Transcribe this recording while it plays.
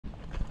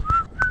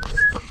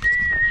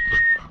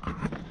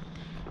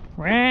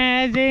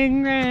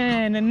Rising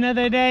Grand,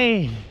 another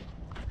day,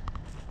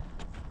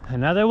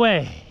 another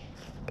way.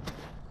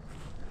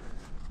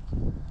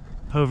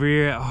 Over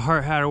here at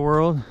HeART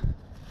World,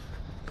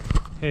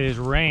 it has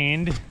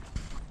rained,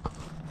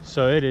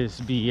 so it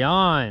is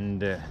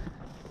beyond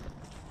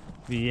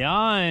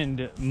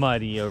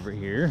muddy over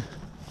here.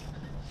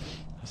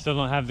 I still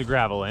don't have the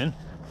gravel in.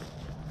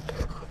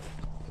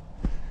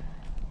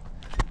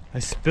 I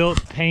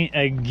spilt paint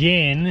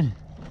again.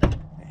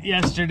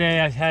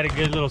 Yesterday I had a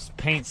good little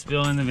paint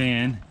spill in the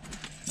van,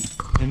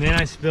 and then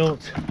I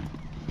spilt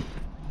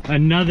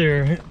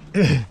another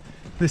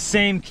the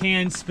same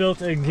can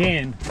spilt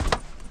again.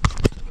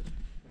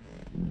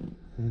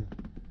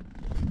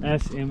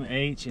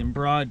 SMH in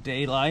broad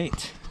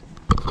daylight.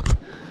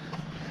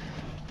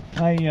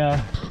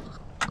 I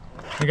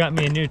got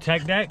me a new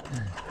tech deck.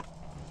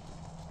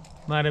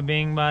 Bada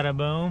bing, bada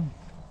boom.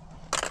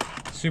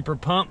 Super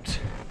pumped.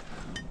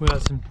 We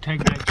got some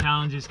tech deck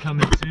challenges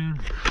coming soon.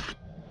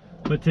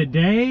 But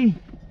today,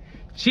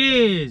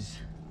 cheers!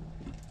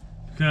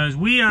 Because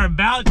we're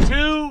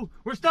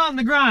still on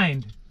the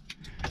grind.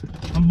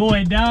 My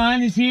boy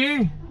Don is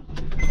here.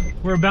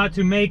 We're about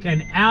to make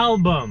an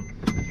album.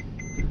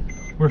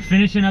 We're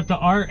finishing up the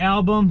art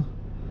album.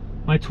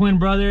 My twin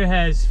brother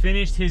has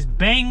finished his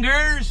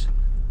bangers.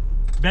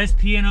 Best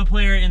piano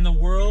player in the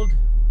world.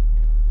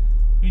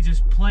 He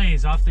just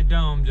plays off the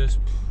dome, just,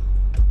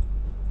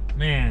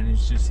 man,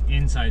 it's just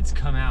insides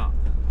come out.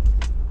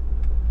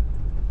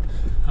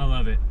 I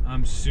love it.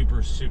 I'm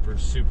super, super,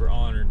 super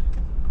honored.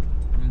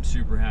 I'm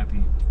super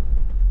happy.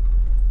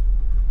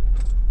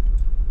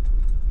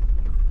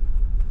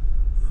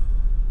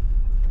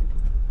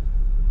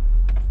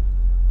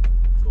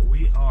 But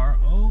we are,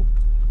 oh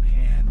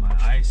man, my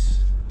ice.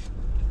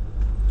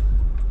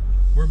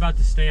 We're about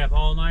to stay up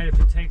all night if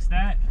it takes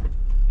that.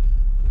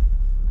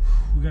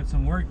 We got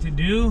some work to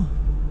do.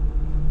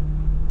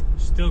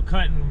 Still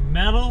cutting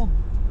metal.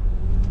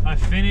 I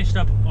finished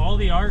up all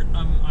the art.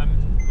 I'm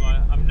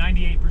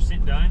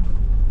 98% done.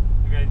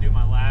 I gotta do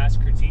my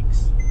last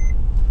critiques.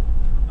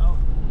 Oh,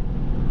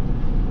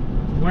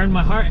 wearing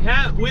my HeART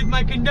hat with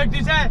my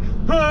conductor's hat.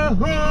 Ha,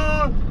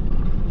 ha.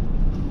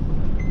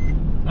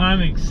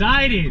 I'm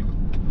excited.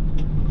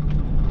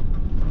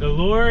 The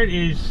Lord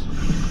is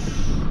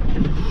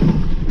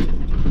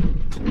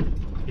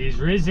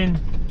risen.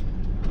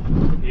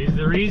 Is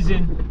the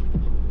reason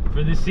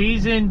for the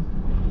season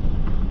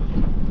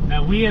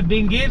that we have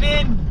been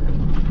given.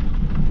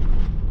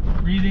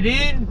 Breathe it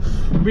in,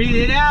 breathe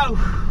it out.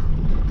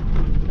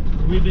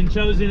 We've been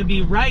chosen to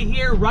be right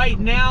here, right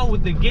now,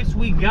 with the gifts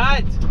we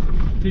got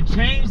to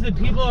change the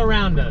people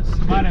around us.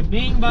 Bada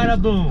bing,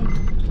 bada boom.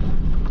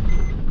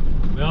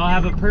 We all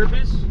have a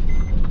purpose.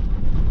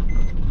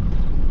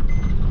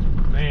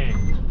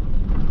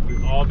 Man,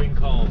 we've all been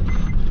called.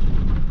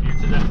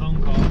 Answer that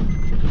phone call.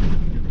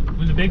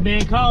 When the big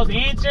man calls,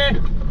 answer.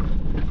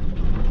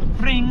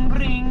 Ring,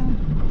 ring.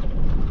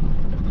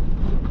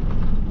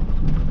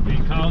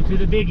 Been called to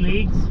the big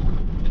leagues.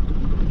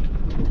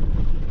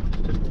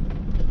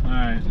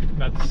 Alright,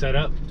 about to set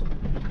up.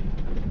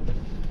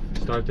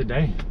 Start the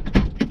day.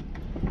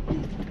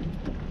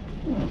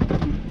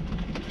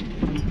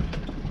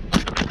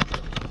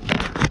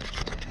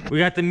 We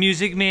got the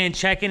music man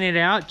checking it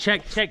out.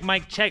 Check, check,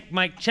 mic, check.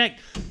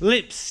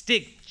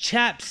 Lipstick,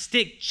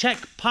 chapstick, check,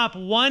 pop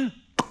 1.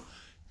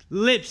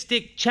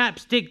 Lipstick,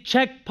 chapstick,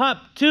 check,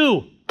 pop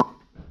 2.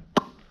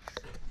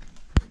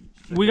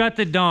 We got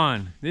the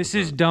Don. This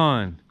is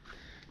Don.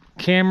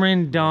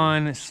 Cameron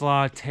Don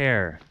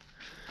Slaughter.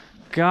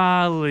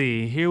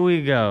 Golly, here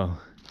we go.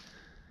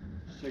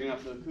 Checking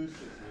out the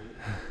acoustics,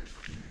 man.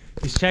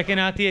 He's checking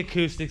out the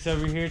acoustics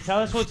over here. Tell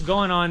us what's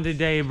going on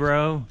today,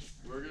 bro.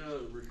 We're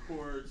gonna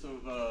record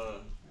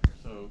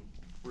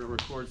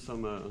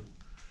some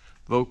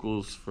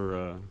vocals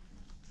for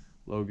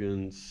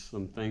Logan's,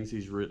 some things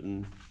he's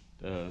written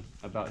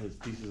about his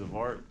pieces of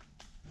art.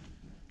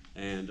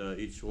 And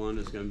each one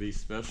is going to be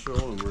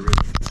special, and we're going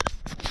to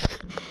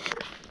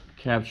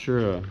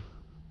capture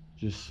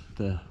just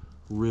the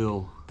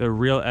real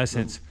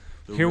essence.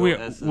 Here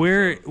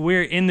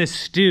we're in the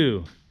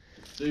stew.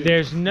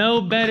 There's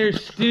no better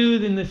stew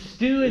than the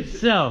stew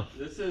itself.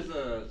 This is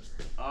a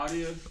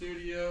audio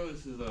studio.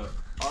 This is a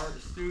art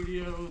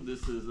studio.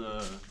 This is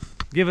a.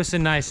 Give us a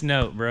nice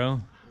note, bro.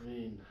 I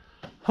mean.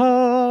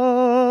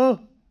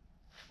 Oh.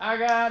 I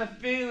got a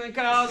feeling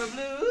called the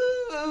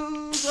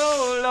blues,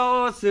 oh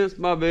Lord, since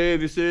my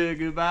baby said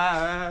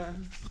goodbye.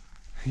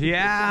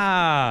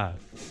 Yeah.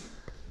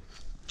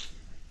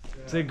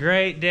 It's a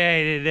great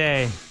day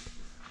today.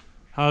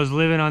 I was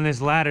living on this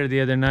ladder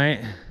the other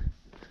night.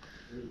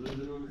 You're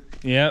living on it?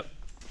 Yep.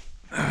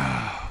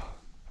 I'm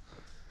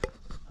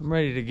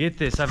ready to get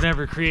this. I've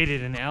never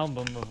created an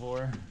album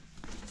before.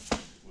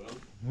 Well,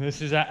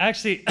 This is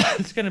actually,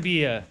 it's going to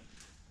be a,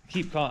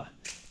 this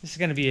is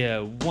going to be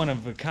a one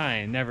of a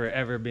kind, never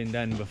ever been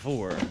done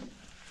before.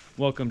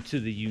 Welcome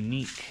to the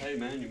unique. Hey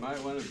man, you might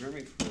want a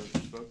Grammy for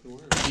spoken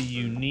word. The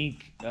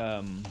unique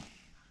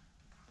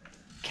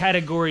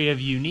category of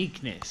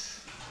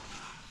uniqueness.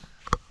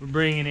 We're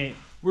bringing it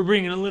We're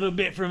bringing a little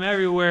bit from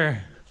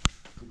everywhere.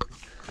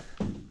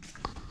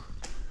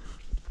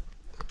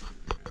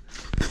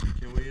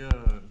 Can we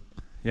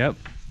Yep.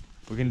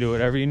 We can do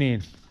whatever you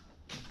need.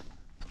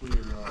 clear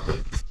out what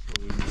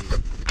we need?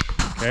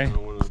 Okay. I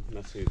don't want to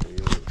mess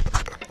anything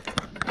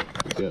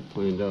up. We got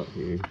planned out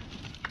here.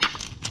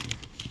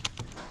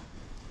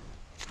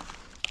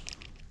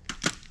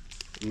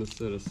 I'm gonna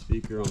set a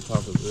speaker on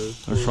top of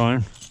this. That's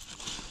fine.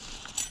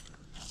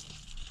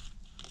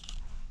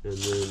 And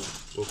then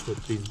we'll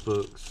put these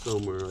books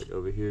somewhere like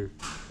over here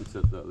and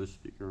set the other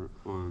speaker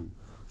on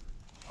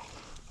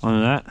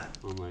that?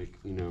 on like,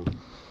 you know,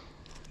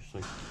 just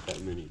like that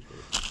many.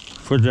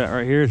 Put that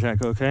right here. Is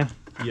that okay?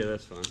 Yeah,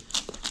 that's fine.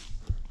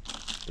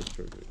 That's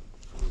perfect.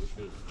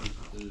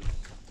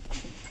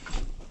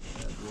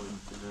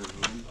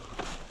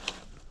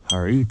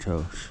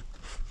 HeART.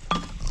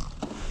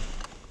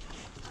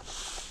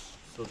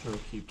 Still trying to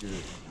keep your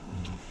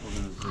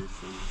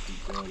organization.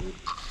 Keep got it.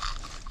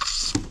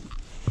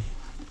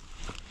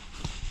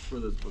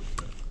 Where those books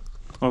at?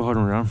 Oh, hold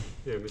them down.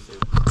 Yeah, let me see.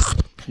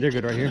 They're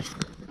good right here.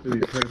 It'd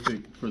be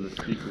perfect for the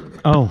speaker.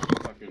 Oh.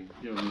 I can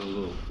give them a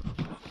little.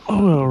 A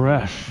little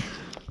rest.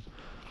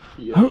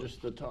 Yeah,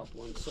 just the top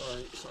one.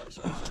 Sorry.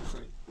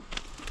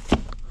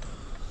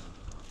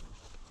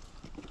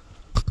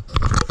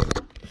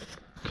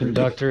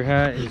 Conductor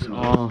hat is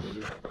off.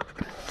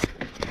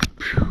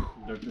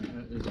 Conductor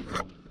hat is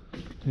off.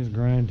 It's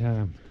grind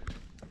time.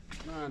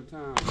 Grind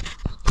time.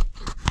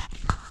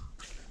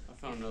 I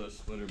found another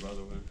splitter, by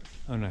the way.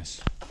 Oh,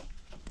 nice.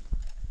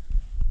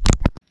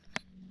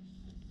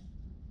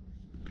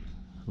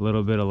 A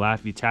little bit of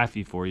Laffy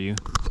Taffy for you.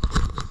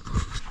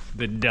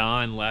 The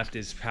Don left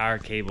his power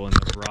cable in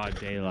the broad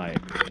daylight.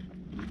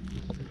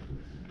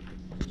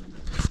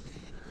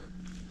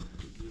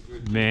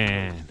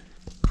 Man.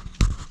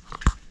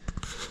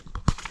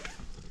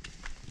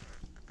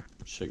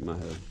 Shake my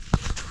head.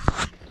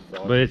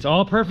 But it's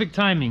all perfect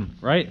timing,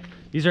 right?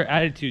 These are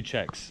attitude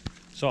checks.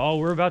 So all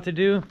we're about to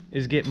do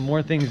is get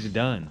more things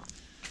done.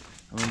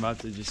 I'm about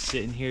to just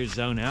sit in here,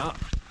 zone out,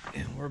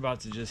 and we're about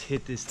to just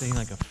hit this thing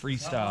like a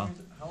freestyle.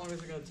 How long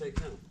is it going to take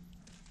him?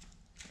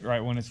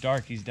 Right when it's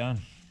dark, he's done.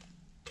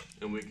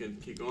 And we can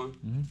keep going?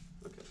 Mhm.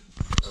 Okay.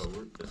 Oh,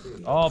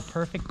 we're All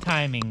perfect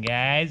timing,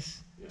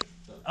 guys. Yeah,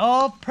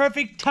 All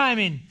perfect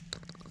timing.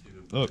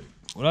 Look,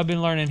 what I've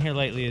been learning here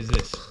lately is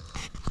this.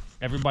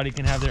 Everybody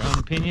can have their own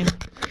opinion.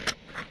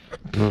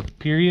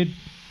 Period.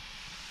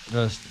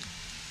 Just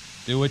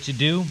do what you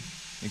do,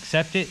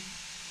 accept it,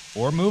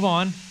 or move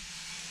on.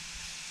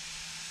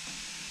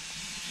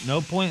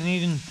 No point in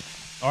even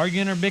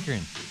arguing or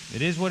bickering.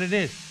 It is what it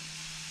is.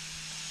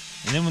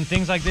 And then when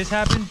things like this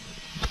happen,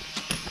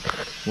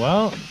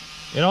 well,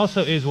 it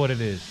also is what it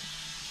is.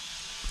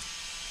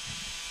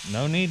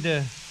 No need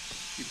to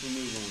keep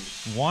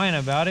moving. whine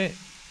about it.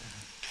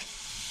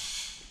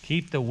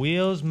 Keep the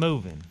wheels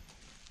moving.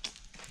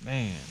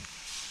 Man.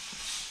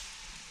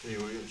 Hey, you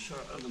want to get a shot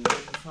of the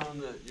microphone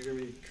that you're going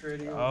to be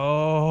creating?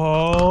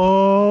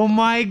 Oh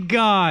my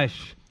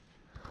gosh.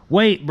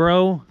 Wait,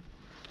 bro.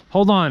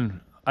 Hold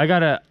on. I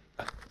gotta.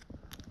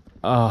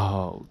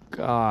 Oh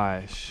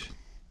gosh.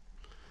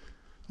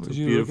 It's a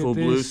beautiful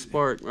blue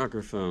Spark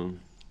microphone.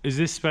 Is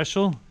this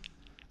special?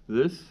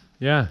 This?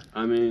 Yeah.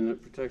 I mean,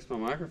 it protects my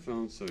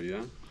microphone, so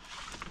yeah.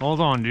 Hold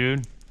on,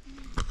 dude.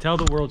 Tell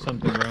the world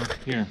something, bro.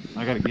 Here,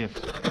 I got a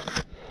gift.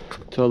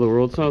 Tell the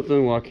world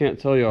something? Well, I can't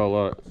tell y'all a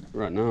lot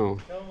right now.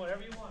 Tell them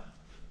whatever you want.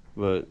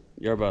 But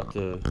you're about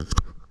to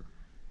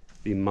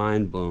be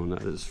mind blown,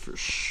 that is for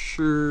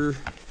sure.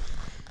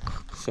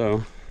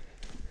 So,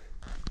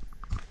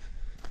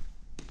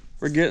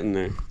 we're getting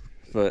there,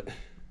 but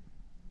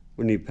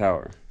we need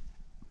power.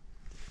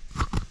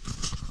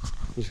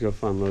 Let's go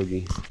find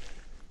Logie.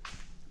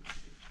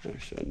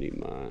 Actually, I need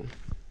mine.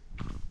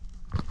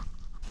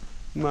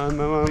 Mine.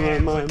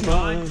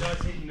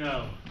 Doesn't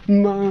know.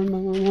 Mine.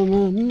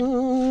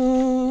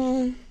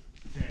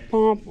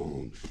 Pom,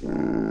 pom,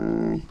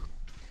 pom.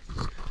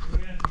 We're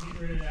gonna have to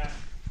get rid of that.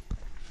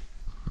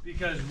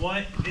 Because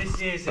what this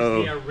is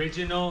the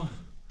original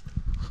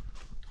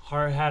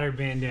HeART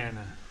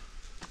bandana.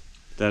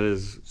 That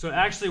is. So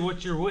actually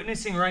what you're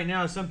witnessing right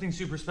now is something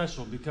super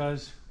special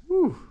because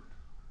Whew.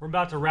 we're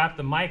about to wrap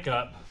the mic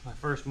up, my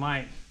first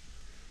mic,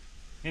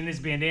 in this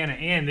bandana.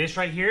 And this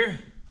right here,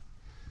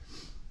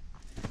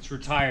 it's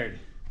retired.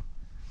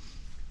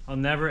 I'll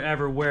never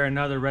ever wear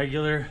another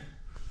regular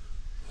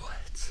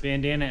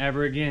bandana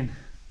ever again.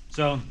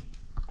 So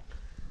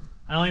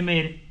I only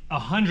made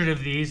 100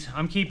 of these.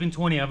 I'm keeping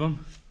 20 of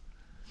them.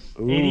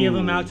 Ooh. 80 of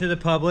them out to the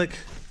public.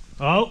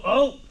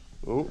 Oh.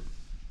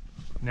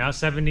 Now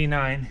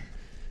 79.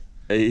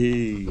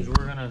 Hey. We're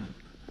gonna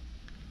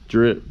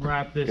Drip.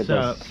 wrap this Get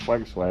up.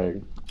 that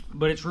swag.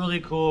 But it's really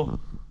cool.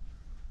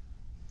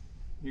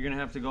 You're gonna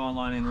have to go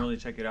online and really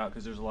check it out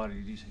because there's a lot of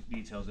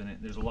details in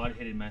it. There's a lot of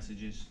hidden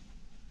messages.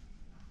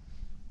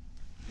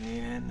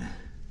 And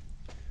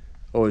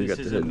Oh, you this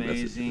got is the hidden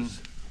amazing.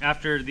 messages.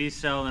 After these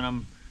sell, then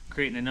I'm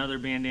creating another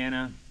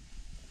bandana.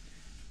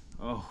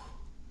 Oh,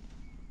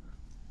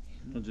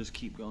 it'll just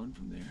keep going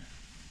from there.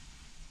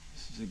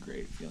 This is a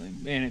great feeling.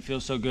 Man, it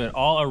feels so good.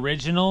 All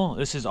original.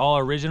 This is all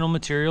original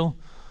material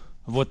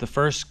of what the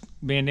first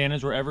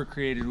bandanas were ever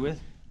created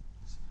with.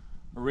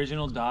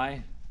 Original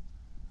dye.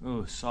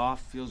 Oh,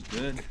 soft, feels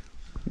good.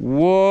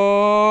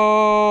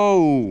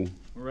 Whoa!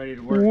 We're ready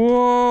to work.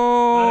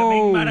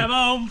 Whoa! Bada bing, bada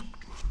boom.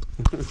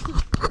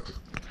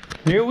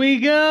 Here we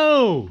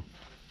go.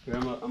 Okay,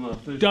 I'm a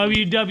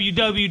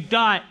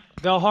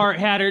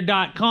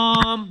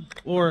www.thehearthatter.com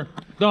or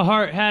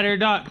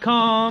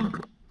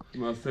thehearthatter.com.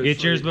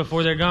 Get yours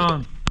before they're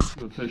gone.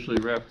 Officially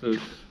wrap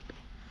this.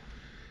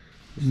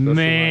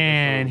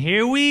 Man,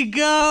 here we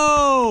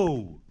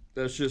go.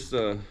 That's just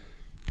a,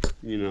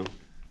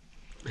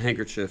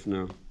 handkerchief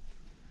now.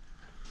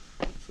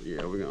 So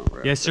yeah, we're gonna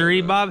wrap. Yes,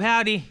 sirree, Bob.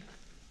 Howdy.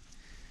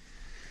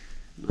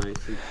 Nice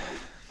and tight,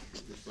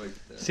 just like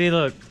that. See,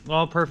 look,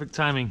 all perfect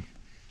timing.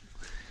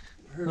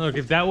 Perfect. Look,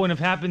 if that wouldn't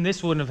have happened,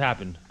 this wouldn't have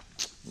happened.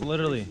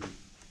 Literally.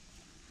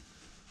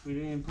 We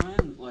didn't even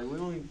plan. Like we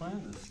don't even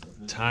plan this stuff.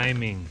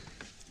 Timing.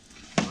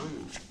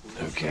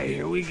 Okay,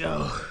 here we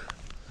go.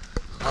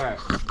 All right,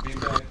 be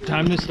back.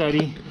 Time to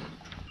study.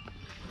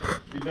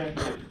 Be back in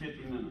like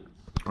 50 minutes.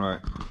 All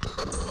right.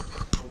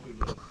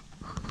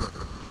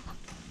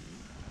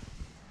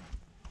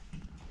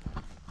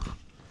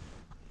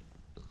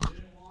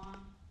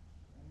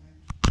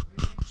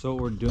 So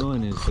what we're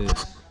doing is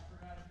this.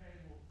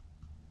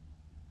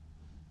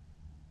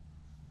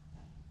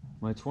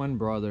 My twin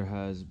brother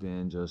has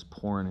been just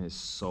pouring his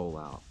soul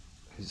out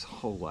his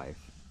whole life,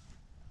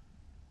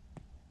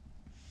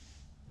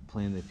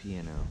 playing the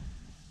piano.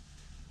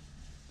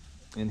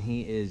 And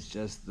he is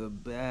just the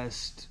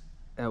best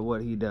at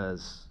what he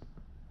does.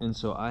 And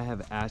so I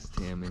have asked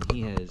him, and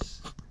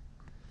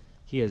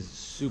he has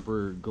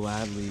super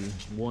gladly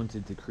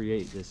wanted to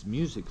create this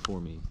music for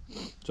me.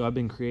 So I've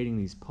been creating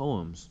these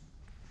poems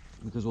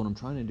because what I'm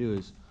trying to do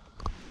is,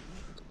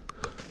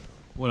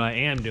 what I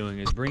am doing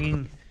is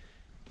bringing,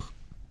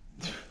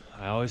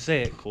 I always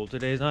say it, cool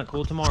today is not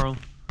cool tomorrow.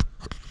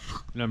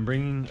 And I'm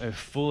bringing a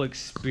full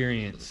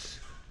experience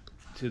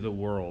to the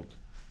world.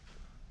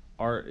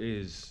 Art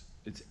is,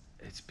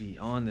 it's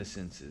beyond the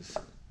senses.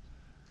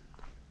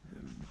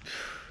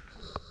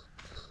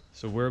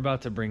 So we're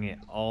about to bring it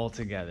all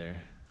together.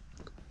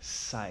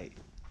 Sight,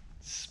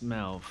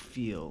 smell,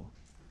 feel,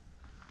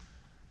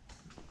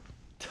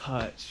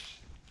 touch.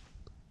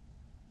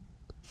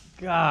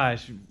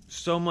 Gosh,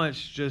 so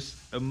much just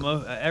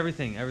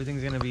everything.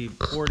 Everything's gonna be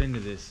poured into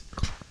this.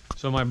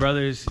 So my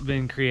brother's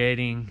been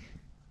creating,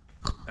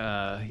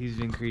 he's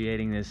been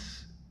creating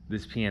this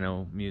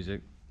piano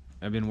music.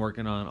 I've been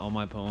working on all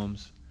my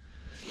poems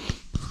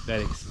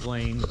that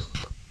explain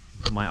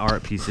my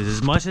art pieces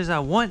as much as I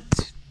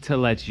want to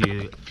let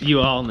you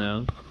all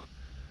know.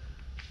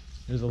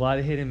 There's a lot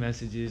of hidden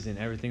messages in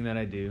everything that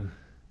I do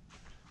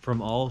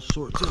from all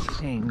sorts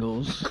of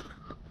angles.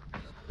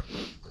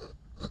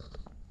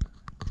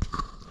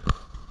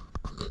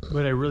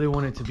 But I really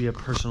want it to be a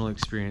personal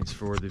experience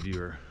for the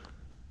viewer.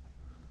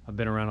 I've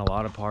been around a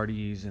lot of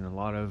parties and a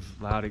lot of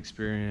loud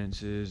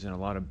experiences and a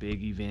lot of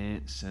big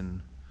events,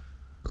 and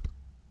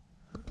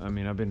I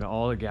mean, I've been to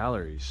all the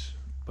galleries,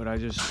 but I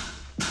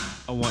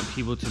want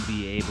people to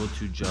be able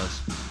to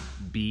just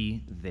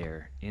be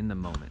there in the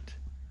moment,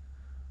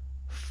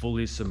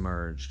 fully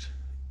submerged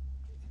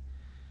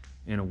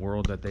in a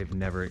world that they've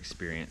never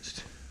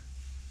experienced.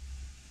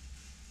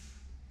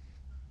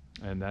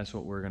 And that's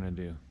what we're gonna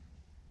do.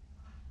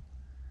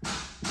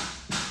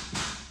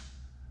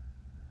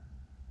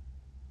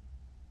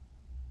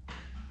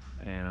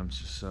 And I'm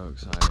just so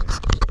excited.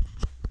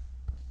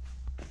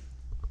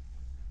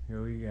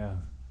 Here we go.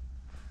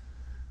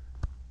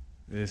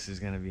 This is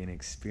gonna be an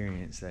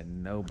experience that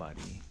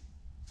nobody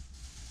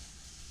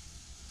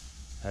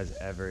has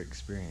ever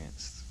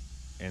experienced.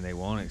 And they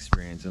won't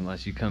experience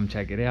unless you come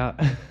check it out.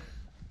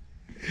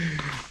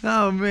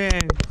 Oh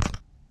man.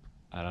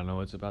 I don't know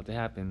what's about to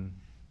happen,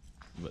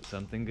 but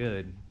something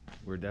good.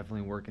 We're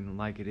definitely working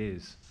like it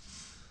is.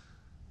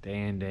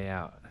 Day in, day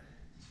out.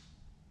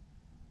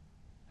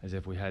 As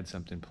if we had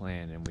something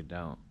planned and we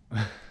don't.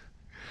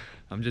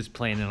 I'm just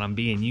planning on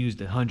being used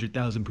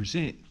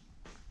 100,000%.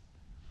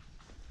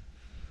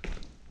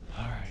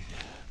 All right,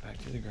 back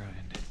to the grind.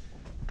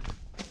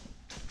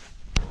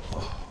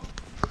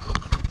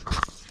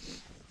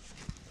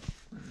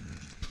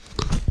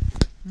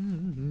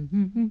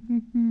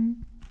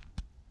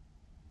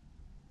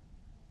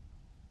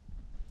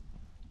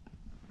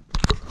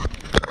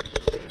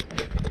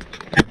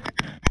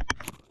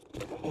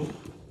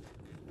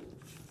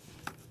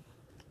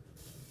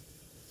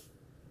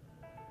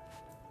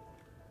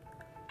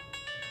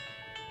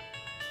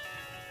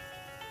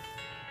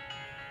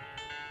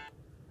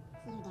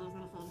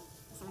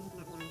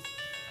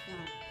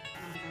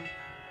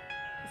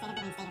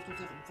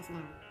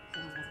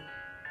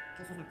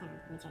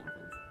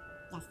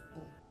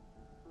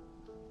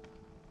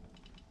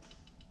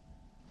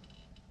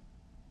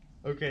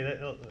 Okay,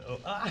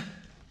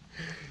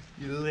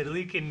 you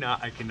literally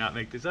cannot, I cannot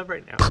make this up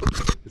right now.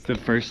 It's the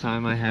first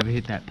time I have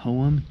hit that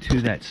poem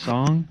to that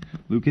song.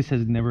 Lucas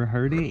has never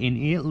heard it, and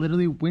it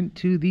literally went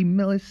to the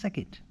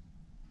millisecond.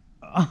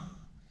 Oh.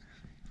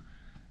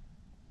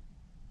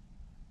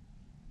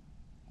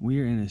 We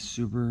are in a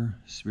super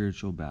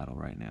spiritual battle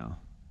right now.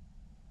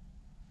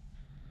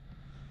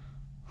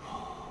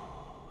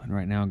 And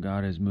right now,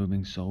 God is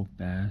moving so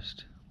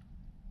fast,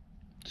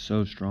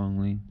 so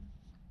strongly,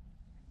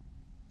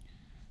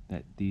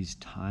 that these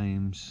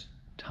timing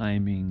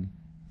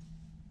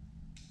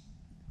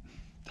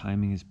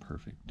is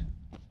perfect.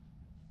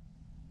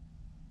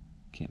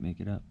 Can't make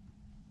it up.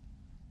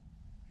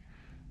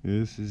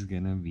 This is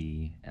gonna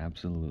be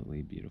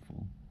absolutely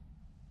beautiful.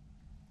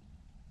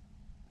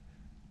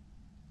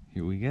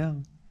 Here we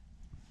go.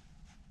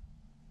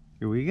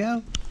 Here we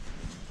go.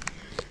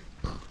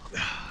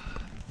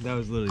 That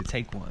was literally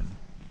take one.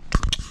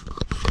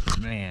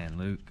 Man,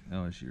 Luke,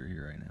 I wish you were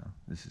here right now.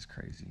 This is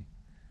crazy.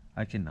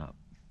 I cannot.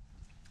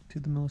 To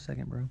the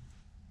millisecond, bro.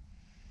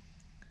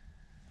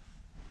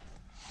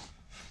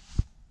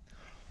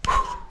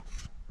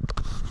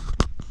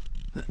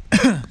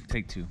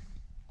 Take two.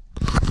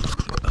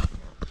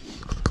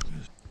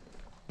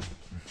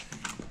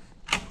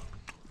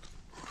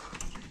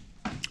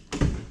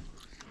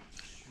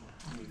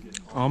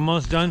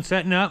 Almost done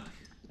setting up?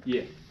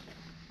 Yeah.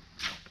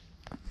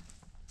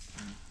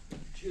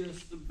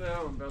 Just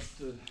about. I'm about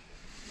to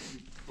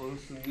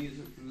close some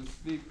music for the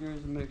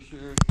speakers and make sure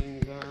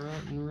everything's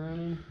alright and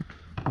running.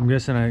 I'm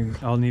guessing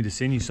I'll need to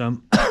send you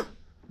some.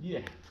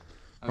 Yeah.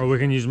 Or we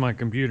can use my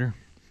computer.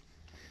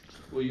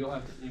 Well, you'll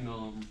have to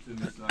email them to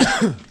me. So I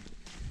can,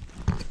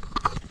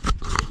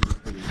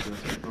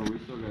 oh, we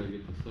still gotta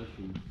get the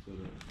session set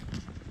up.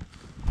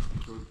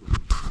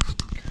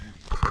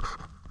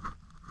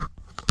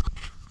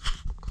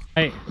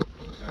 Hey,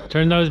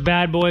 turn those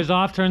bad boys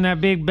off. Turn that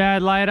big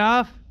bad light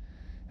off.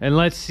 And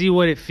let's see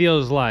what it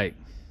feels like.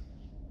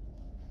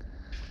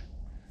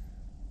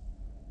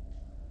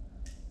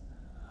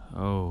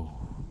 Oh.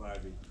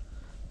 Vibey.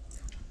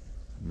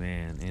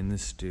 Man, in the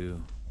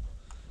stew.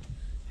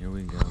 Here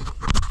we go.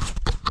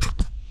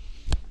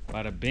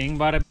 Bada bing,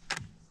 bada.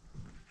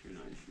 You're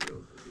not sure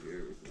if you hear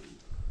everything.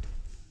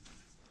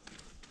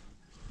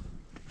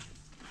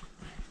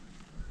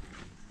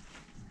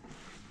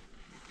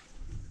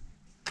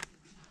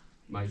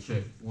 Mic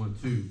check. 1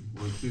 2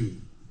 1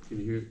 2. Can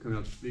you hear it coming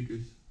out the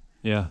speakers?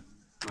 Yeah.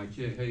 Mic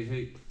check. Hey,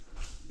 hey.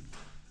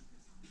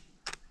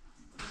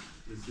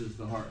 This is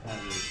the HeART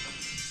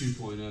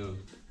 2.0.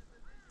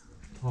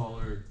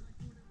 Taller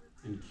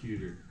and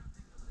cuter.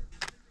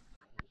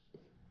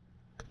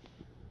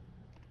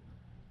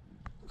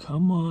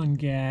 Come on,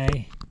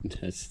 guy.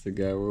 That's the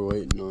guy we're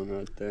waiting on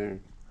right there.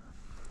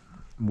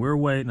 We're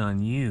waiting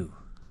on you.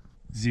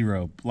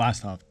 0.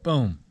 Blast off.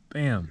 Boom.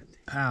 Bam.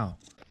 Pow.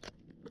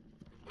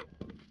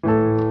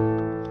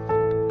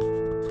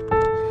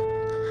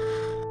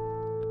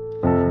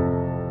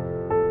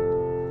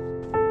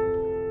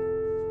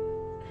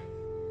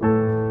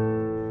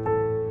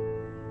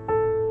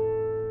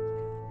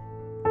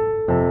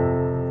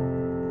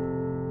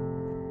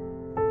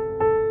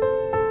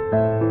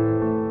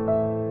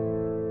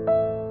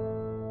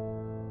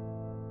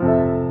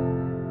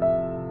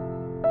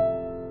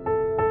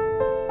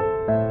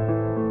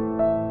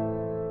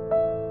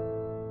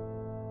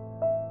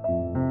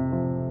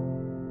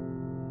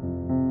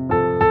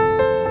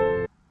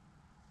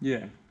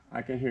 Yeah,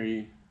 I can hear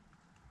you.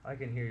 I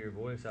can hear your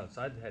voice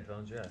outside the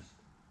headphones, yes.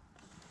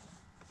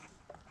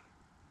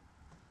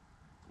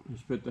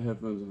 Just put the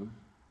headphones on.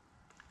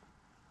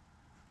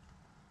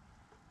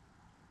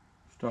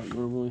 Start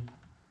normally.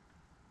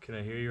 Can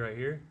I hear you right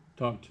here?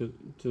 Talk to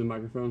the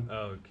microphone.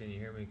 Oh, can you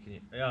hear me? Can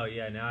you? Oh,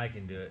 yeah, now I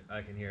can do it.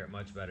 I can hear it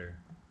much better.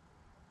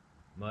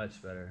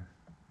 Much better.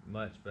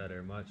 Much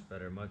better, much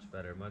better, much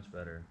better, much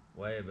better.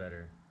 Way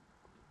better.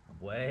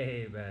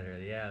 Way better.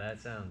 Yeah, that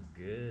sounds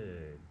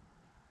good.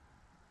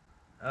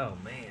 Oh,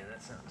 man,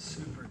 that sounds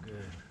super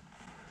good.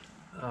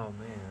 Oh,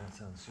 man, that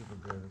sounds super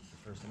good. That's the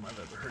first time I've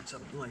ever heard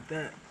something like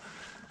that.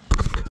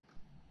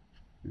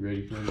 You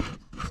ready for it?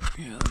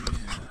 Yeah,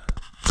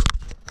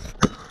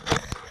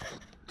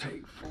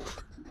 take 4.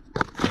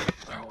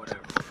 Or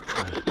whatever.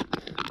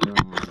 We're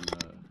on,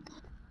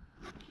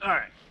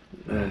 Alright.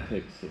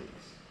 take 6.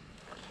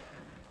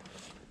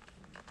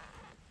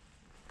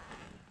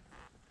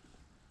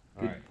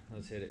 Alright,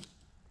 let's hit it.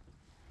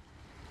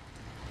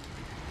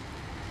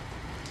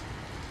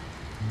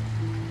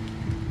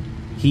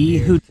 He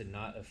who to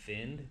not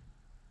offend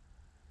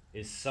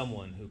is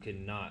someone who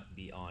cannot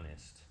be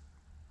honest.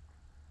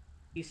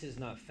 Peace is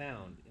not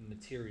found in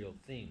material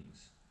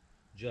things,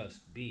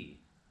 just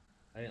be.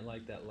 I didn't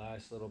like that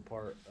last little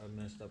part. I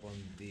messed up on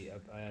the.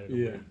 I added a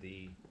weird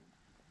the,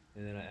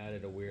 and then I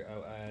added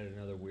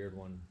another weird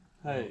one.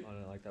 Hey, I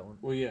didn't like that one.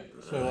 Well, yeah.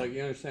 So like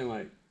you understand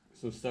like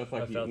some stuff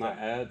like you might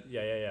add.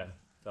 Yeah.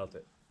 Felt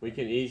it. We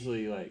can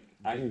easily like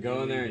I can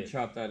go in there and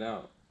chop that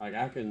out. Like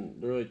I can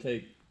literally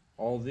take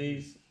all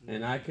these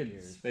and I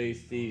could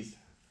space these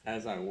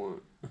as I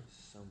want.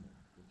 Someone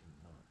who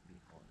cannot be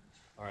honest.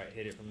 All right,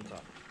 hit it from the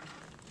top.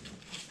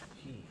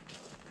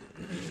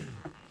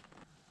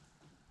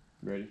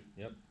 Ready?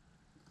 Yep.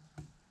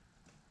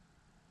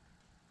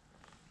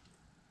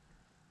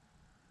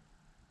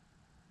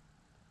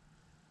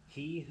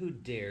 He who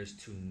dares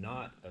to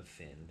not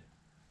offend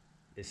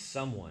is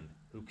someone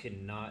who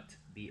cannot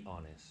be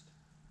honest.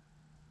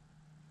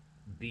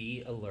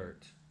 Be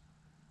alert.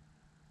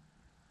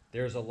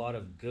 There's a lot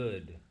of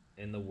good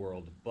in the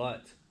world,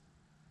 but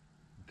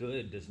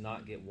good does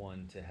not get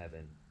one to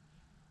heaven.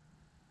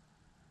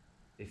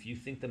 If you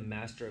think the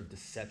master of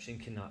deception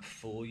cannot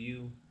fool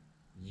you,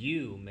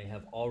 you may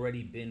have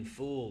already been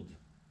fooled.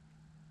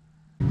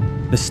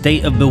 The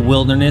state of the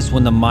wilderness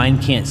when the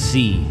mind can't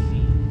see.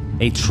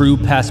 A true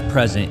past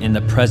present in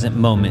the present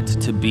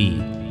moment to be.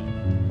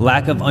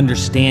 Lack of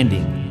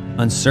understanding,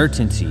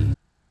 uncertainty.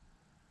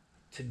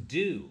 To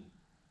do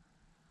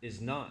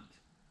is not.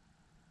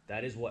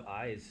 That is what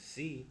eyes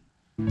see.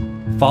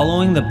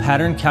 Following the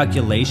pattern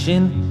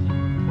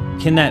calculation?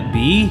 Can that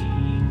be?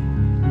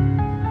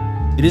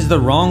 It is the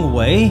wrong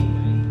way?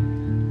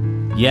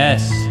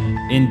 Yes,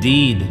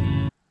 indeed.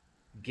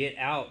 Get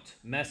out,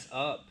 mess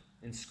up,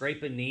 and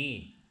scrape a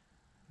knee.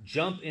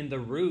 Jump in the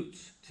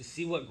roots to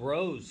see what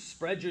grows.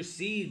 Spread your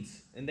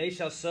seeds, and they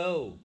shall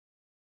sow.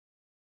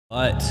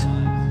 But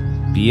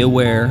be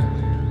aware,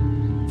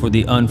 for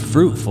the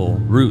unfruitful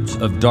roots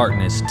of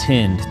darkness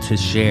tend to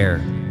share.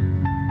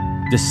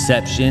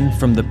 Deception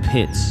from the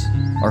pits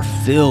are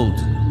filled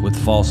with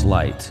false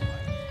light.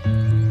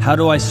 How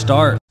do I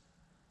start?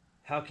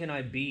 How can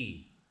I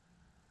be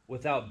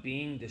without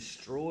being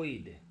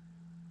destroyed?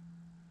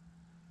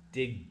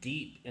 Dig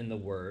deep in the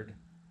word.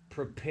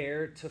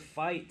 Prepare to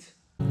fight.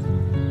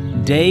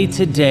 Day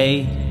to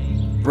day,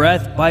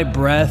 breath by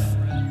breath,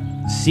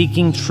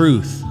 seeking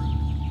truth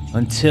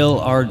until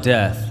our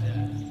death.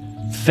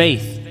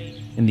 Faith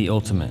in the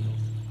ultimate.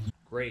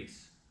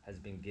 Grace has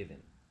been given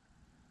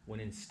when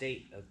in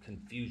state of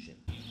confusion.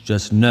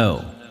 Just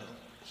know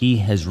he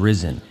has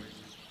risen.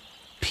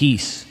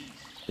 Peace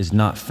is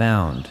not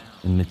found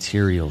in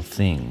material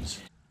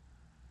things.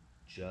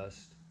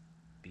 Just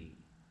be.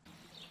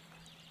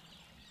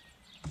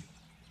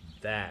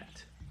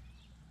 That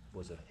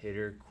was a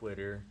hitter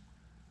quitter.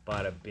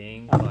 Bada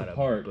bing, bada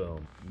HeART.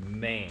 boom.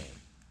 Man,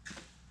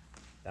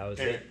 that was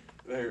Here, it.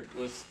 here,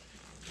 let's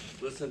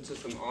listen to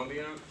some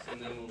ambiance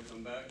and then we'll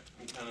come back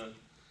and kind of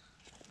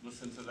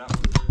listen to that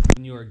one.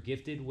 When you are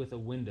gifted with a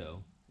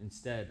window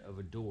instead of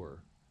a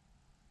door,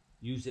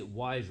 use it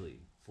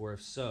wisely, for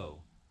if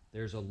so,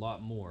 there's a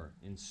lot more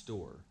in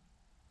store.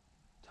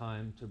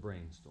 Time to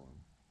brainstorm.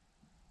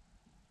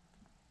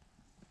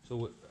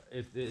 So,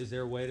 is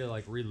there a way to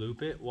like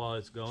re-loop it while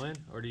it's going,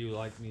 or do you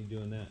like me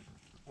doing that?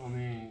 I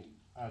mean,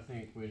 I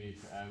think we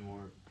need to add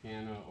more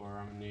piano, or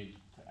I'm gonna need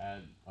to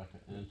add like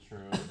an intro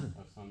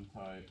of some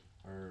type,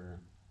 or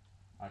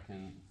I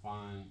can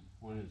find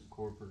one of his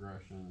chord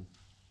progressions.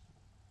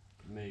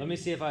 Maybe. Let me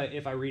see if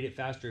I read it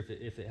faster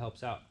if it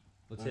helps out.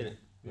 Let's hit it.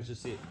 Let's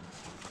just see it.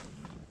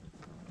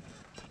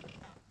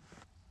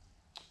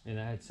 And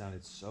that had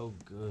sounded so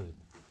good.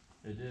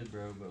 It did,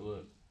 bro. But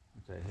look,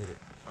 Okay, hit it.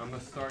 I'm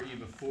gonna start you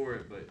before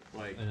it, but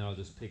like. And I'll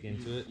just pick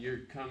into it. You're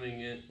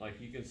coming in like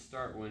you can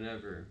start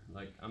whenever.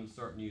 Like I'm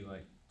starting you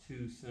like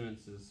 2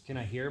 sentences. Can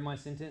I hear my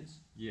sentence?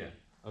 Yeah.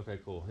 Okay,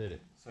 cool. Hit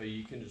it. So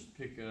you can just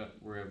pick it up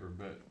wherever,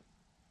 but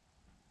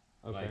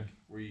Okay. like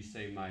where you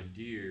say my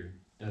dear,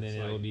 And then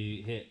it'll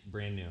be hit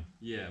brand new.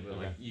 Yeah, but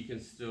Okay. like you can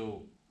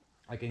still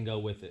I can go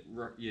with it.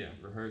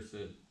 rehearse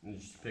it and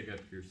just pick up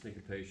your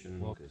syncopation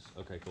and Focus.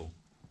 Okay, cool.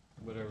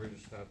 whatever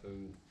just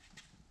happened.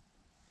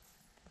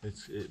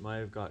 It might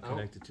have got Oh,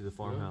 connected to the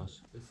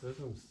farmhouse. It says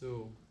I'm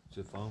still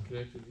To the phone.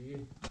 connected to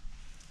you.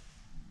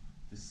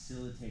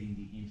 Facilitating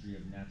the entry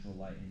of natural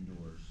light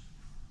indoors.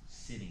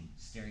 Sitting,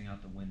 staring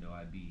out the window,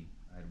 I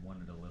had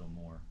wanted a little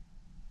more.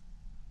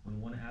 When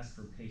one asks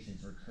for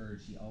patience or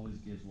courage, he always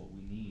gives what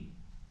we need.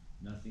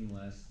 Nothing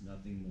less,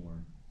 nothing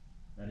more.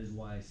 That is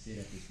why I sit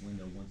at this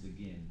window once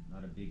again,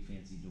 not a big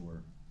fancy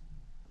door.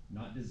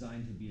 Not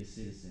designed to be a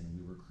citizen,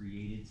 we were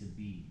created to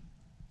be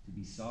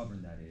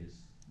sovereign, that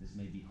is. This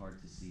may be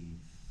hard to see.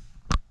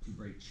 To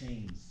break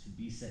chains, to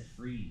be set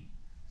free,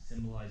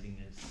 Symbolizing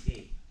an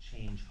escape,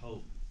 change,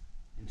 hope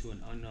into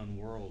an unknown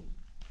world.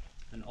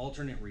 An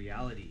alternate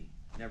reality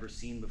never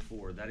seen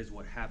before. That is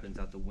what happens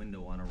out the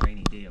window on a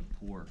rainy day of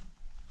pour.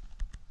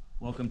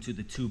 Welcome to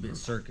the 2-bit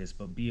circus,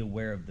 but be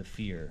aware of the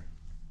fear.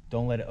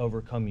 Don't let it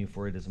overcome you,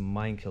 for it is a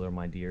mind killer,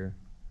 my dear.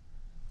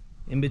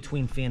 In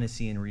between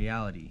fantasy and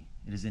reality,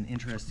 it is an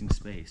interesting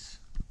space.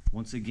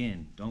 Once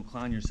again, don't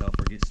clown yourself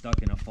or get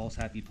stuck in a false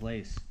happy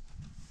place.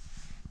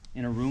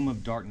 In a room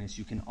of darkness,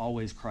 you can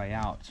always cry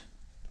out.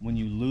 When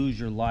you lose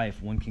your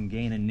life, one can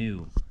gain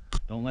anew.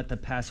 Don't let the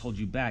past hold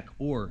you back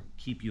or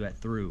keep you at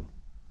through.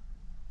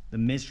 The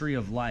mystery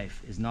of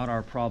life is not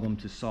our problem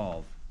to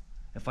solve.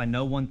 If I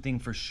know one thing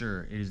for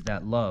sure, it is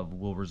that love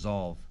will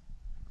resolve.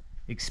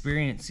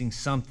 Experiencing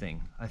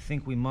something, I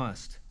think we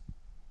must.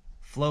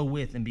 Flow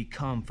with and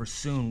become, for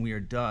soon we are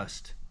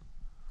dust.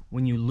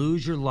 When you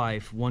lose your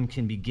life, one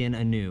can begin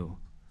anew.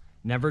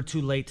 Never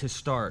too late to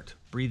start.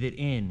 Breathe it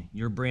in,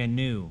 you're brand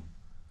new.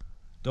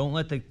 Don't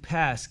let the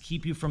past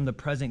keep you from the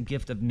present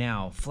gift of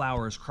now.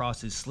 Flowers,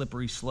 crosses,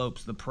 slippery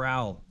slopes, the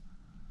prowl.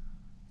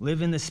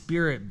 Live in the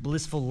spirit,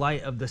 blissful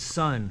light of the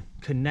sun.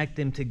 Connect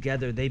them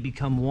together, they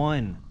become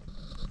one.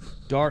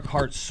 Dark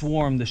hearts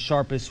swarm the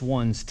sharpest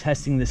ones,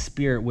 testing the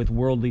spirit with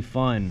worldly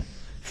fun.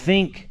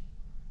 Think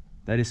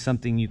that is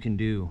something you can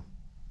do.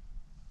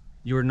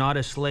 You are not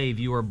a slave,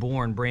 you are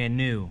born brand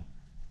new.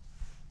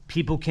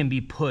 People can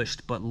be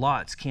pushed, but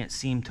lots can't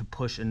seem to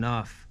push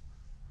enough.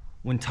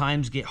 When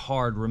times get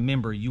hard,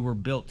 remember you were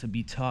built to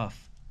be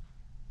tough.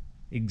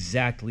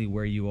 Exactly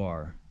where you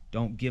are.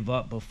 Don't give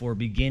up before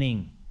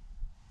beginning.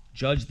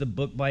 Judge the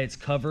book by its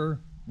cover.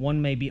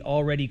 One may be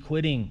already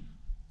quitting.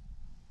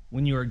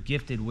 When you are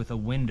gifted with a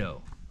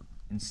window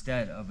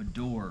instead of a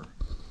door,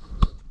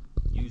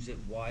 use it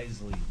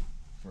wisely,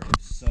 for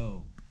if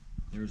so,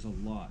 there's a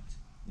lot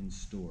in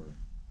store.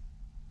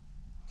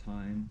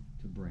 Time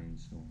to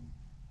brainstorm.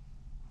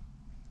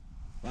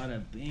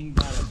 Bada bing,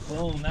 bada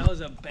boom. That was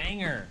a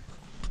banger.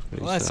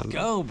 Let's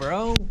go,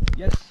 bro.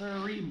 Yes,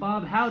 sir.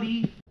 Bob,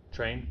 howdy.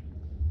 Train.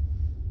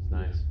 It's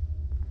nice.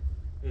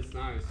 It's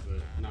nice,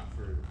 but not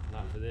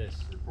for this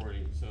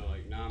recording. So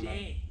like now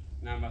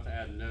I'm about to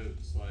add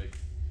notes. Like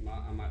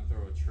I might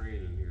throw a train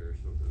in here or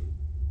something.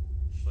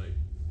 Just like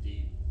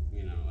deep,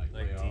 like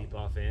way deep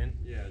off in.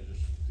 Yeah,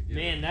 just to get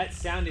Man, that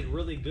sounded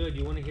really good.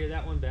 You want to hear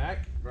that one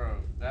back? Bro,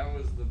 that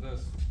was the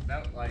best.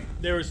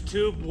 There was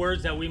 2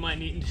 words that we might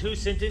need, 2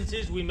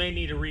 sentences we may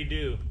need to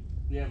redo.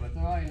 Yeah, but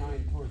they're not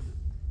even towards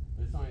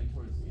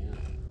the end.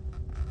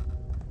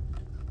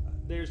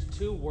 There's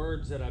 2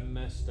 words that I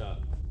messed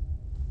up.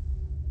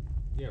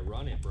 Yeah,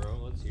 run it, bro.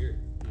 Let's hear it.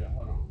 Yeah,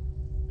 hold on.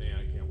 Man,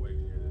 I can't wait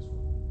to hear this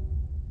one.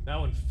 That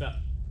one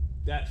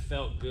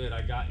felt good.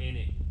 I got in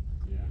it.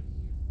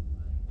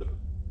 Yeah.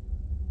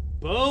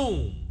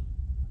 Boom!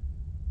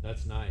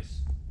 That's nice.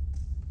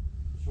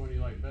 Which one do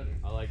you like better?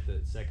 I like the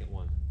second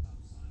one.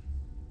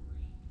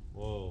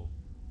 Whoa.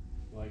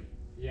 Like,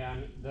 yeah,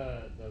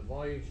 the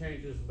volume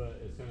changes,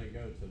 but it's gonna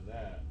go to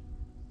that.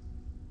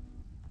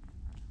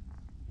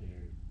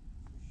 Here.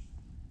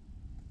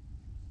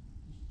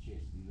 Just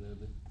chesty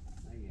leather.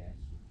 I got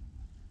you.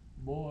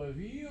 Boy, if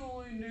you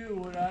only knew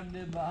what I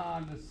did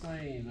behind the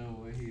scenes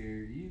over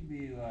here, you'd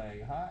be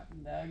like hot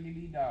and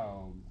doggity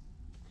dog.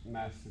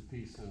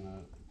 Masterpiece in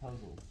a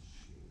puzzle.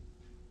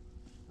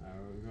 Alright,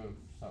 we're gonna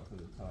stop at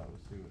the top.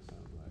 Let's see what it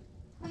sounds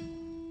like.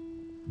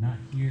 Not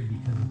here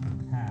because of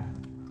the path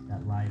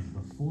that lies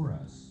before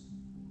us,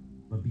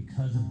 but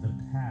because of the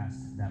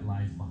past that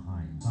lies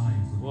behind.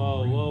 Signs looking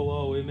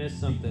Whoa, we missed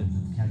something.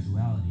 Victims of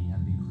casuality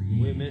have been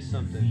created. We missed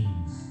something.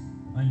 Fiends,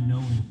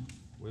 unknowing.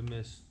 We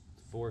missed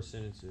 4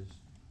 sentences.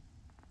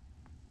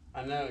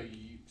 I know,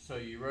 so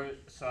you wrote,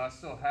 so I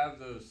still have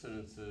those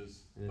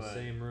sentences. In the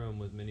same room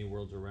with many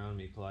worlds around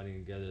me colliding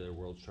together, their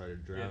worlds try to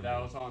drown me. Yeah,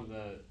 that was on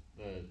the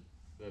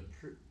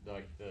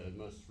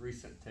most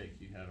recent take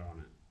you had on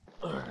it.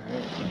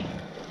 Alright.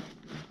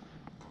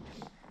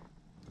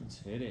 Let's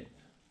hit it.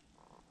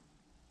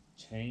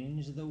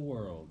 Change the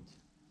world.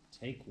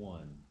 Take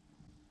 1.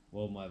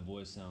 Well, my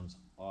voice sounds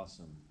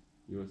awesome.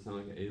 You want to sound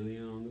like an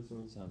alien on this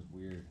one? Sounds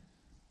weird.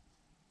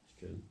 It's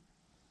good.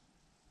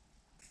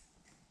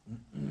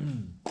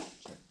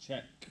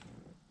 Check.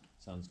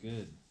 Sounds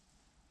good.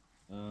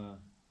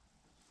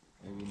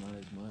 Maybe not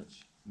as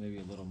much. Maybe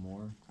a little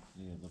more.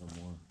 Maybe a little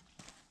more.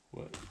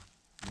 What?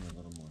 Maybe a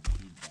little more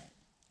feedback.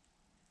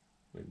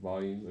 Like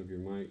volume of your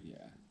mic?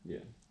 Yeah. Yeah.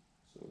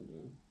 That's what I'm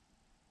doing.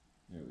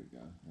 There we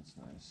go. That's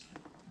nice.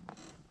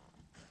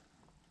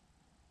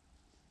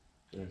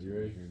 Yeah, That's you what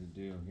we're ready? here to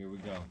do. Here we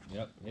go.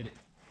 Yep, hit it.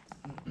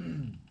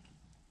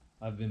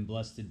 I've been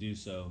blessed to do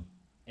so.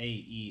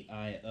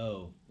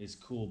 A-E-I-O is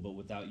cool, but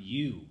without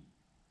you,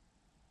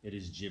 it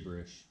is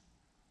gibberish.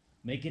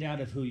 Make it out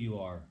of who you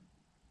are.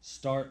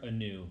 Start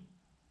anew.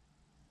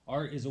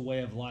 Art is a way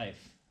of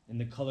life. In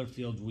the color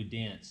fields we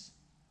dance.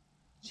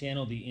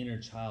 Channel the inner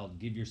child.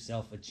 Give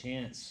yourself a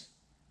chance.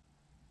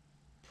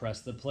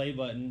 Press the play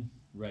button.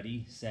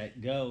 Ready,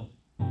 set, go.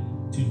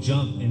 To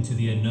jump into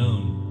the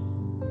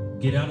unknown.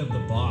 Get out of the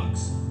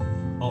box.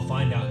 I'll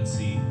find out and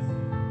see.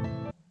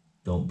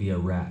 Don't be a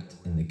rat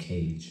in the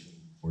cage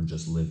or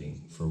just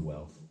living for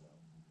wealth.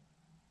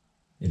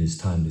 It is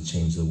time to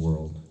change the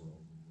world.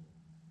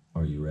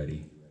 Are you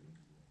ready?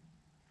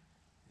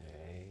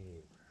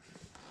 Hey,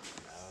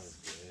 that was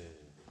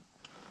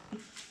good.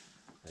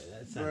 Hey,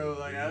 that Bro,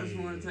 like I just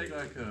want to take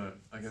like a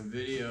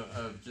video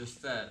of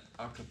just that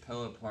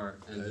acapella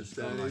part and just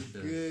go like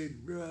this.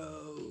 Good,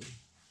 bro.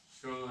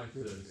 Just going like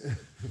this.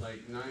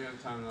 Like now you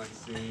have time to like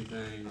see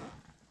anything.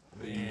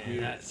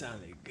 Man, that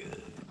sounded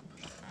good.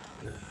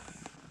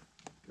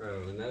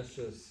 Bro, and that's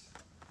just.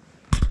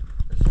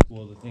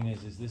 Well, the thing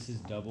is this is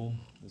double.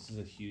 This is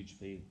a huge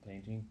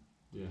painting.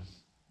 Yeah.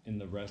 And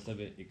the rest of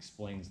it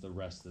explains the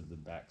rest of the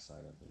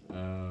backside of it.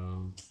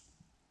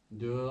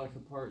 Do it like a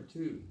part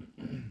 2.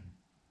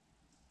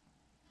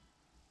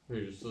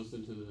 Here, just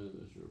listen to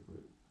this real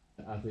quick.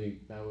 I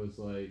think that was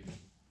like.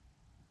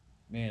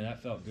 Man,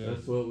 that felt good.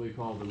 That's what we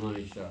call the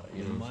money shot.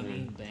 You know what I'm Money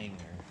saying?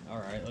 banger. All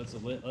right, let's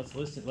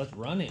listen. Let's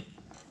run it.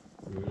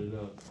 Run it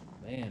up.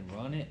 Man,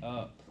 run it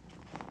up.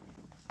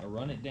 Or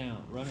run it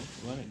down. Run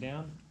it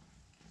down.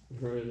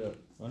 Run it up.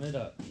 Run it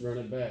up. Run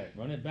it back.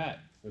 Run it back.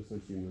 That's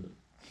what you meant.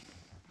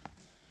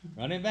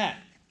 Run it back.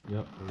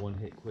 Yep, a one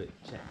hit quit.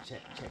 Check.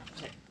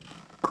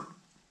 One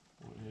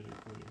hitter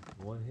quitter.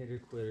 One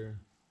hitter quitter.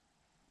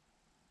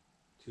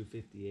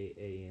 2:58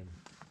 a.m.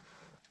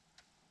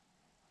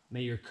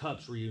 May your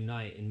cups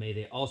reunite, and may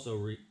they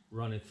also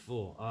runneth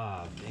full.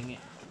 Ah, dang it.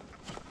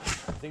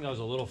 I think I was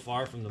a little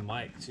far from the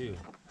mic, too.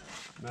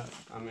 No,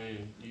 I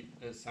mean,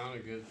 it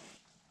sounded good.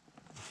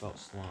 I felt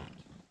slumped.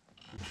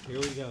 Here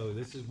we go.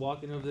 This is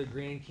walking over the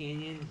Grand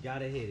Canyon.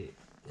 Gotta hit it.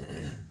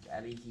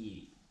 Gotta hit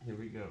it. Here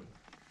we go.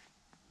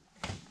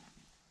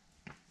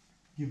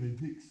 Give it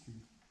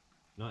history.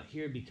 Not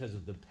here because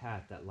of the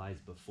path that lies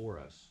before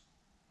us,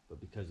 but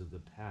because of the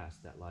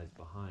past that lies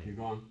behind. Keep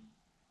going.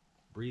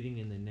 Breathing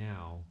in the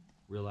now,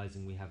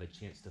 realizing we have a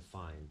chance to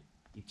find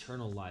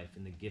eternal life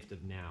in the gift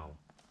of now,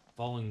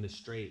 following the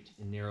straight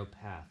and narrow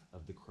path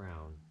of the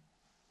crown.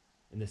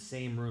 In the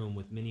same room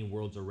with many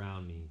worlds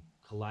around me,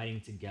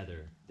 colliding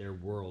together, their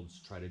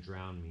worlds try to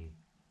drown me.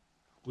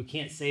 We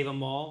can't save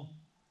them all,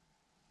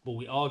 but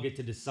we all get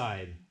to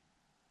decide.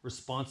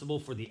 Responsible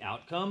for the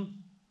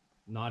outcome?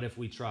 Not if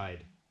we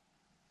tried.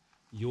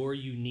 Your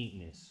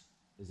uniqueness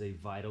is a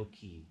vital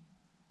key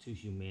to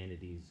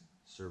humanity's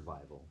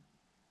survival.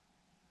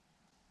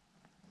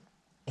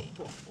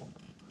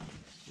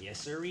 Yes,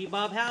 sirree,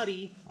 Bob,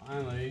 howdy.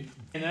 Finally.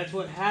 And that's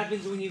what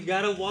happens when you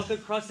gotta walk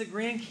across the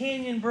Grand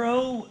Canyon,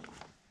 bro.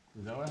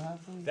 Is that what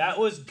happened? That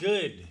was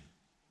good.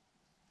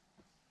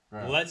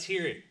 Bro. Let's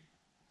hear it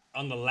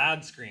on the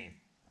loud screen.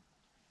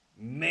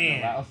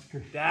 Man, The loud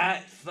screen.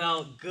 that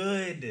felt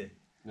good.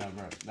 No,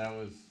 bro. That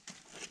was...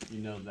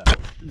 You know that.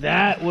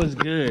 That was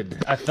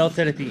good. I felt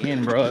it at the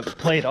end, bro. It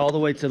played all the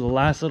way to the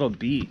last little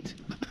beat.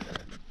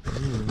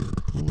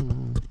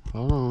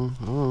 Hold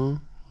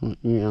on.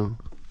 Yeah.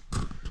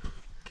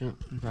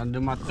 Gotta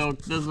do my throat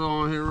thizzle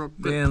on here real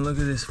quick. Man, look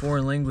at this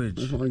foreign language.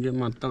 Just wanna get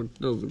my throat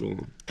thizzle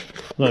going.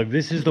 Look,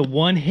 this is the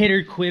one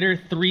hitter quitter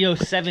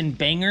 307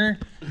 banger.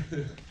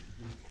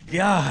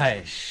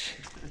 Gosh.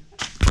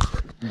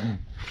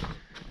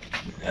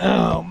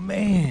 Oh,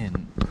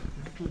 man.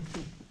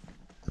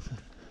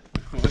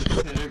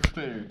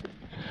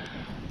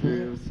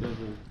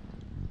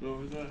 What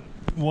was that?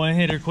 One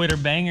hitter quitter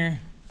banger.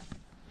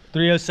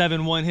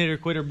 307 one hitter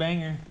quitter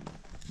banger.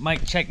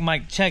 Mic check,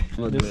 mic check.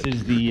 This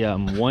is the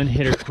one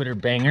hitter quitter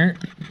banger.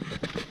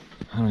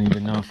 I don't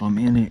even know if I'm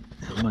in it.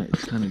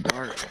 It's kind of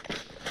dark.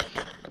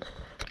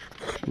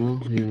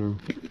 Well, you know.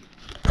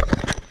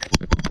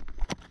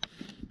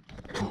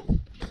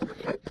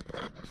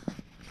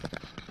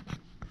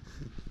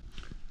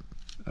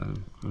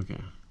 Okay.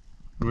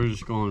 We're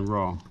just going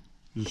raw.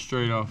 Just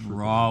straight off.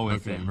 Raw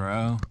with it,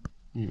 bro.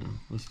 Yeah,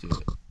 let's do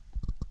it.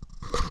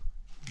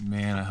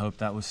 Man, I hope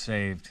that was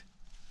saved.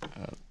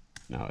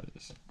 Now it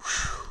is.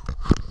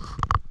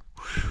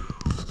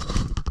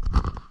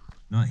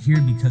 Not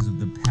here because of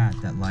the path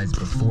that lies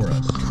before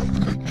us,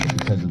 but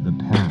because of the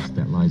past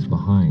that lies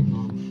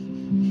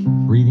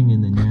behind. Breathing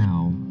in the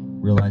now,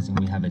 realizing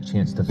we have a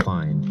chance to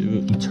find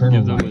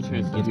eternal life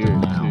in the gift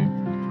of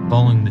now,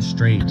 following the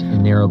straight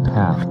and narrow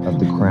path of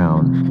the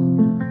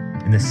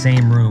crown. In the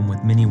same room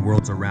with many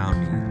worlds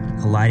around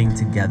me, colliding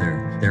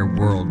together, their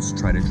worlds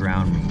try to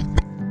drown me.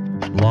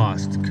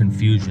 Lost,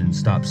 confusion,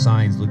 stop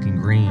signs looking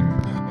green.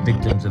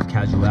 Victims of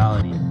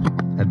casuality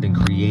have been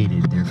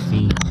created, they're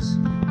fiends.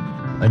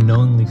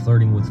 Unknowingly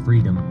flirting with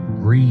freedom,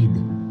 greed,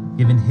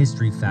 given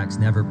history facts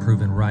never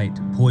proven right,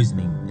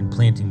 poisoning and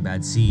planting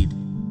bad seed.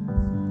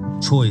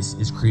 Choice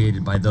is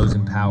created by those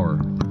in power,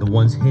 the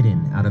ones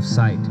hidden out of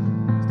sight.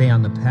 Stay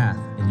on the path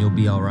and you'll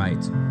be alright.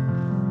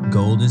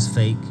 Gold is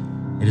fake,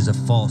 it is a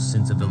false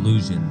sense of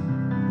illusion.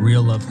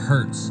 Real love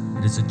hurts,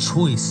 it is a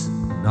choice,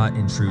 not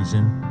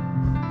intrusion.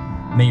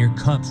 May your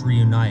cups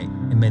reunite,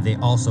 and may they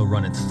also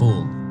runneth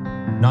full,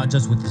 not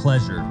just with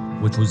pleasure,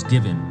 which was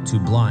given to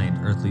blind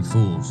earthly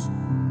fools.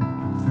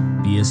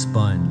 Be a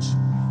sponge,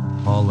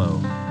 follow,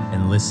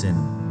 and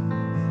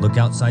listen. Look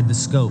outside the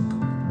scope,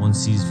 one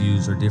sees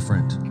views are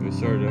different. Can we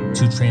start over?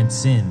 To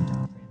transcend.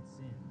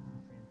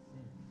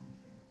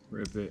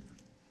 Rip it.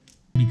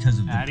 Because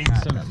of the Adding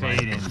path some that lies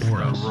fade in for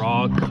before a us,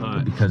 raw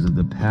cut. because of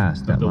the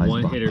past that The lies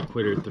one behind. hitter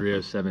quitter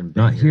 307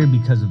 Not banger. here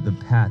because of the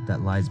path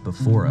that lies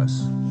before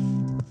us.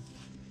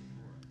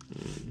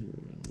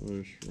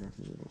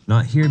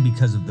 Not here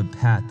because of the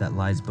path that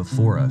lies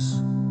before us,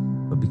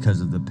 but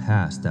because of the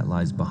past that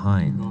lies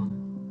behind.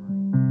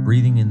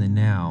 Breathing in the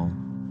now,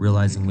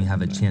 realizing we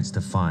have a chance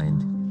to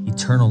find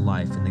eternal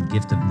life in the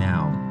gift of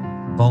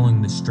now,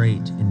 following the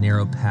straight and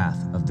narrow path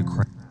of the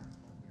crown.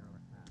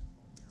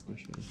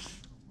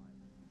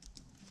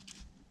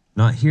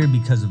 Not here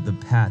because of the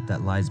path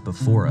that lies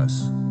before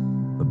us,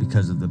 but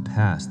because of the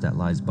past that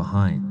lies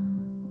behind.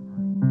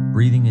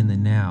 Breathing in the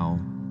now,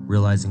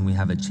 realizing we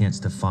have a chance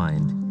to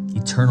find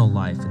eternal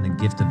life in the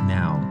gift of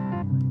now.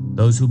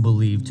 Those who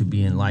believe to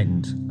be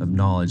enlightened of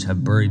knowledge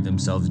have buried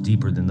themselves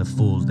deeper than the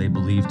fools they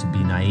believe to be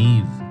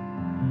naive.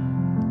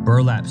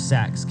 Burlap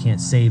sacks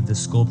can't save the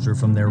sculpture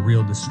from their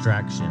real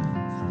distraction.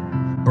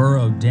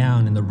 Burrowed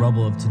down in the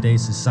rubble of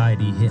today's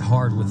society, hit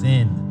hard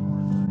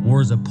within.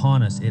 War's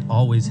upon us, it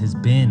always has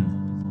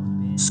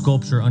been.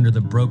 Sculpture under the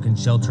broken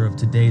shelter of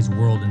today's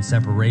world and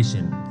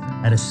separation,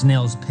 at a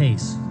snail's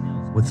pace,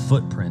 with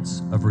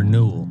footprints of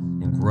renewal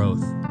and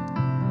growth.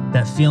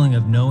 That feeling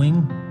of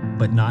knowing,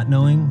 but not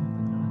knowing,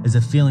 is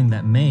a feeling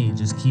that may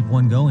just keep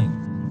one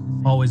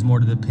going. Always more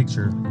to the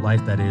picture,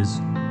 life that is.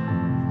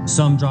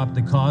 Some drop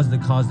the cause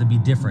to be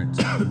different.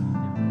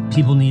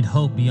 People need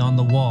hope beyond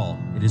the wall.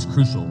 It is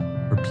crucial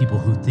for people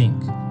who think.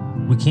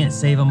 We can't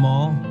save them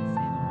all,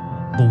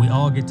 but we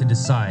all get to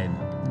decide.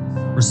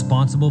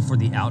 Responsible for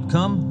the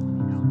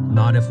outcome?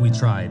 Not if we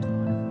tried.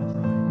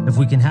 If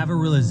we can have a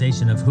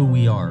realization of who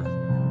we are,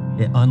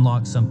 it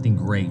unlocks something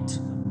great.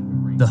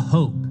 The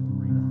hope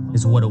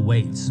is what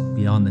awaits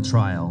beyond the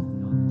trial.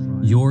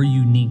 Your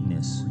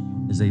uniqueness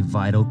is a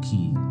vital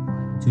key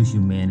to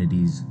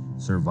humanity's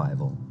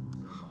survival.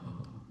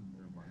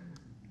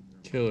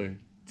 Killer.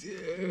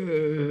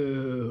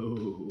 Dude.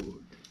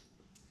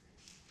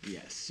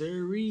 Yes,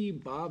 sirree,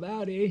 Bob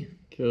Howdy.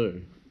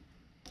 Killer.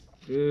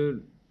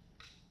 Dude.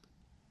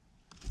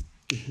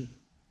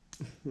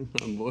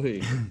 My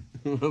boy.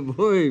 My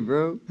boy,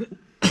 bro.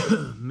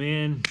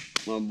 Man.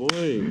 My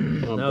boy. My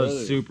That brother.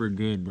 was super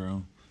good,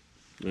 bro.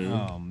 Man.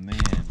 Oh, man.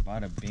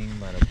 Bada bing,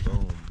 bada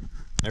boom.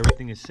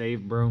 Everything is safe,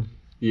 bro.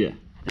 Yeah.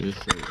 It's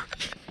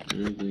safe.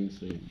 Everything's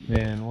safe.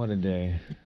 Man, what a day.